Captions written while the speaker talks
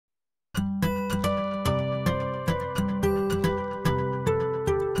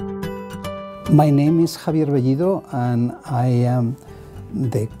My name is Javier Bellido and I am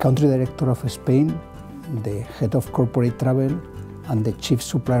the Country Director of Spain, the Head of Corporate Travel and the Chief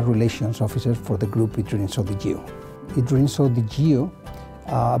Supplier Relations Officer for the group eDreams ODIGEO. eDreams ODIGEO,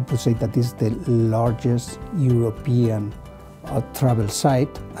 I would say that is the largest European travel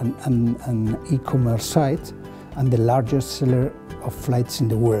site and e-commerce site and the largest seller of flights in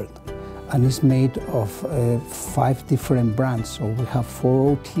the world. And it's made of 5 different brands. So we have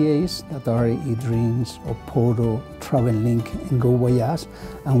 4 OTAs that are eDreams, Opodo, TravelLink, and Go Voyage,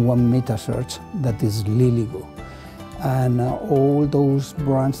 and 1 meta search that is LilyGo. And all those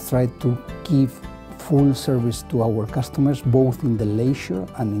brands try to give full service to our customers, both in the leisure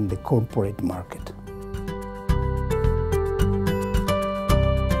and in the corporate market.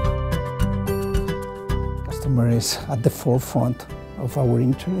 Customer is at the forefront of our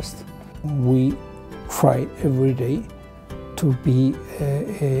interest. We try every day to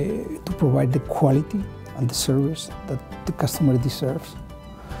provide the quality and the service that the customer deserves,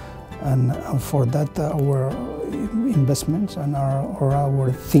 and for that our investments and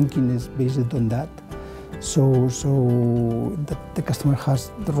our thinking is based on that. So that the customer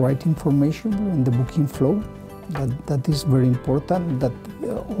has the right information in the booking flow. That is very important. That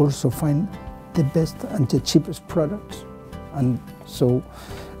also find the best and the cheapest products, and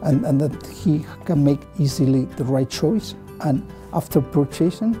that he can make easily the right choice, and after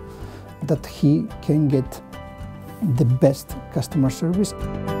purchasing that he can get the best customer service.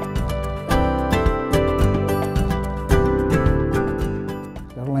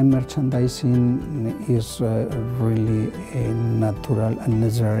 Airline merchandising is really a natural and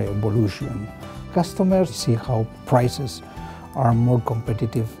necessary evolution. Customers see how prices are more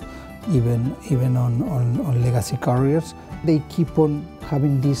competitive even on legacy carriers. They keep on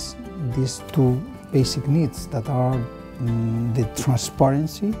having these 2 basic needs that are the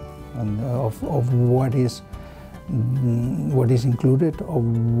transparency and of what is included, of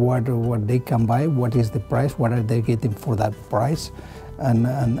what they can buy, what is the price, what are they getting for that price, and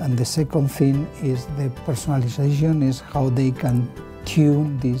the second thing is the personalization, is how they can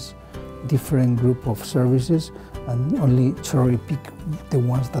tune this different group of services and only cherry pick the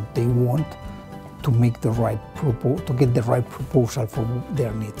ones that they want to make the right to get the right proposal for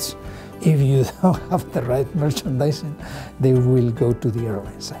their needs. If you don't have the right merchandising, they will go to the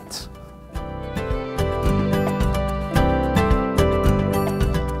airline sites.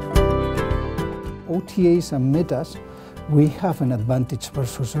 OTAs and metas, we have an advantage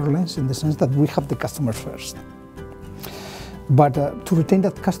versus airlines in the sense that we have the customer first. But to retain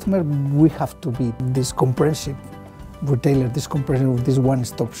that customer, we have to be this comprehensive retailer, this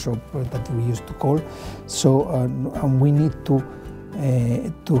one-stop shop that we used to call. So and we need to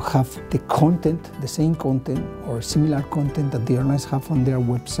have the content, the same content or similar content that the airlines have on their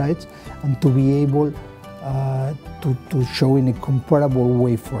websites, and to be able to show in a comparable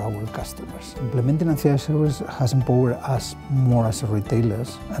way for our customers. Implementing ancillary service has empowered us more as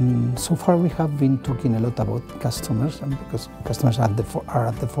retailers, and so far we have been talking a lot about customers, and because customers are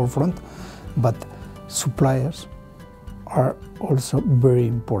at the forefront, but suppliers are also very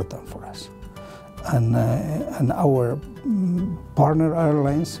important for us. And our partner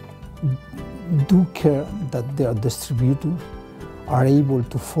airlines do care that their distributors are able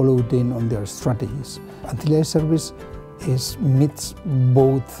to follow them on their strategies. Ancillary service meets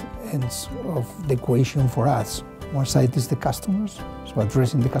both ends of the equation for us. One side is the customers, so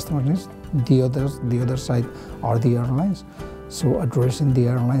addressing the customer needs. The other side are the airlines. So addressing the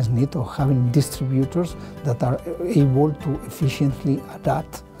airlines' need of having distributors that are able to efficiently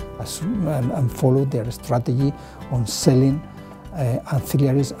adapt and follow their strategy on selling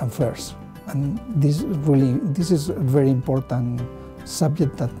ancillaries and fares. And this is a very important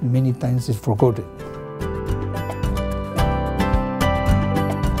subject that many times is forgotten.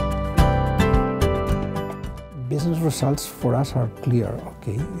 Business results for us are clear,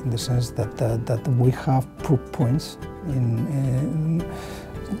 okay, in the sense that we have proof points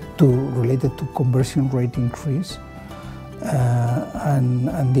related to conversion rate increase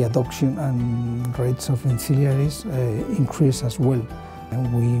and the adoption and rates of ancillaries increase as well.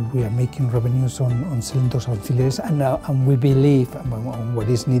 And we are making revenues on selling those ancillaries, and we believe what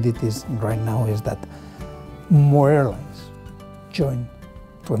is needed right now is that more airlines join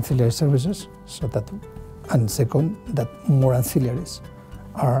to ancillary services, so that, and second, that more ancillaries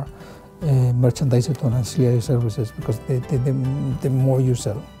are merchandised on ancillary services, because the more you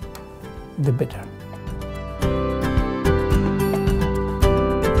sell, the better.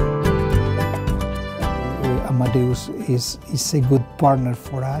 Amadeus is a good partner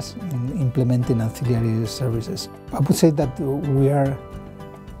for us in implementing ancillary services. I would say that we are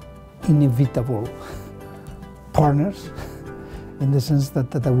inevitable partners in the sense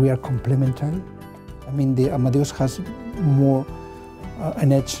that we are complementary. I mean, the Amadeus has more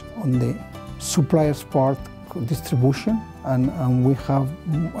an edge on the supplier's part, distribution, and we have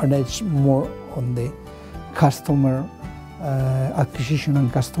an edge more on the customer acquisition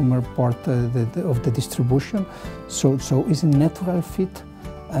and customer part of the distribution. So it's a natural fit,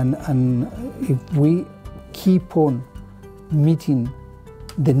 and if we keep on meeting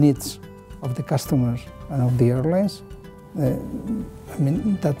the needs of the customers and of the airlines, I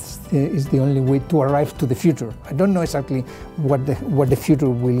mean, is the only way to arrive to the future. I don't know exactly what the future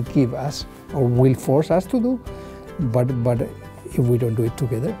will give us or will force us to do, but if we don't do it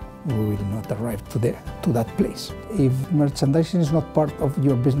together, we will not arrive to that place. If merchandising is not part of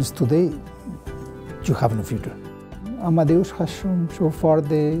your business today, you have no future. Amadeus has shown so far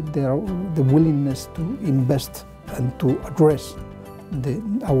the willingness to invest and to address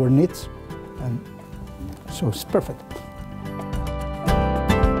our needs, and so it's perfect.